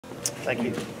Thank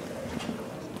you.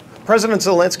 President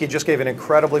Zelensky just gave an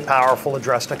incredibly powerful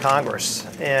address to Congress.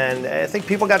 And I think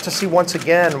people got to see once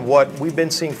again what we've been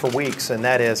seeing for weeks, and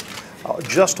that is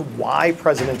just why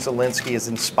President Zelensky is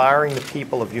inspiring the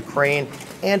people of Ukraine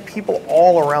and people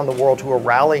all around the world who are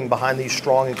rallying behind these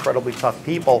strong, incredibly tough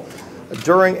people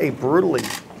during a brutally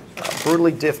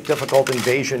difficult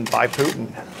invasion by Putin.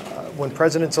 When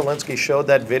President Zelensky showed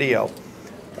that video,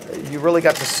 you really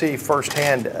got to see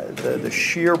firsthand the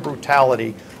sheer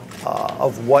brutality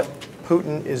of what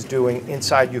Putin is doing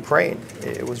inside Ukraine.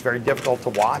 It was very difficult to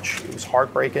watch. It was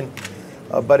heartbreaking,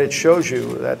 but it shows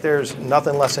you that there's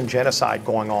nothing less than genocide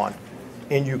going on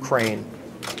in Ukraine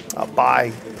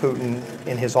by Putin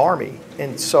and his army.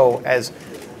 And so as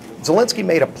Zelensky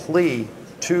made a plea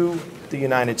to the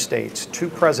United States, to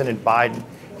President Biden,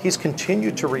 he's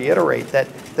continued to reiterate that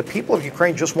the people of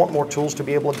Ukraine just want more tools to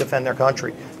be able to defend their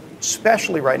country,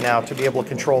 especially right now to be able to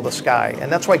control the sky.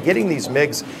 And that's why getting these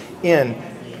MiGs in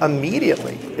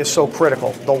immediately is so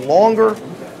critical. The longer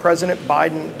President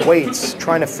Biden waits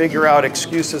trying to figure out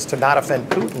excuses to not offend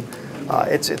Putin,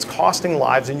 it's costing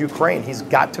lives in Ukraine. He's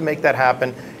got to make that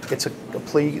happen. It's a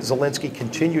plea Zelensky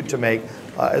continued to make,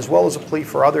 as well as a plea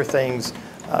for other things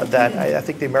that I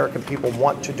think the American people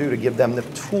want to do to give them the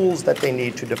tools that they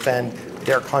need to defend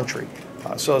their country.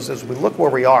 So as we look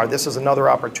where we are, this is another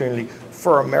opportunity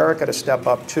for America to step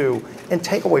up too and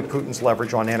take away Putin's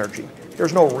leverage on energy.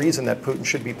 There's no reason that Putin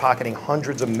should be pocketing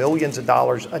hundreds of millions of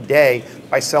dollars a day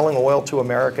by selling oil to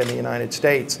America and the United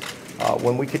States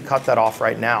when we could cut that off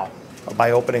right now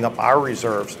by opening up our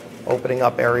reserves, opening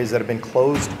up areas that have been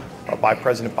closed by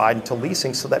President Biden to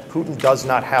leasing so that Putin does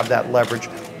not have that leverage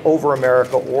over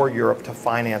America or Europe to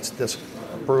finance this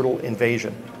brutal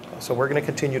invasion. So we're going to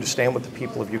continue to stand with the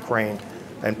people of Ukraine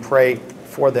and pray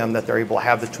for them that they're able to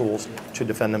have the tools to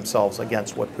defend themselves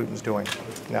against what Putin's doing.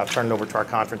 Now turn it over to our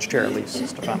conference chair, Elise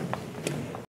Stefanik.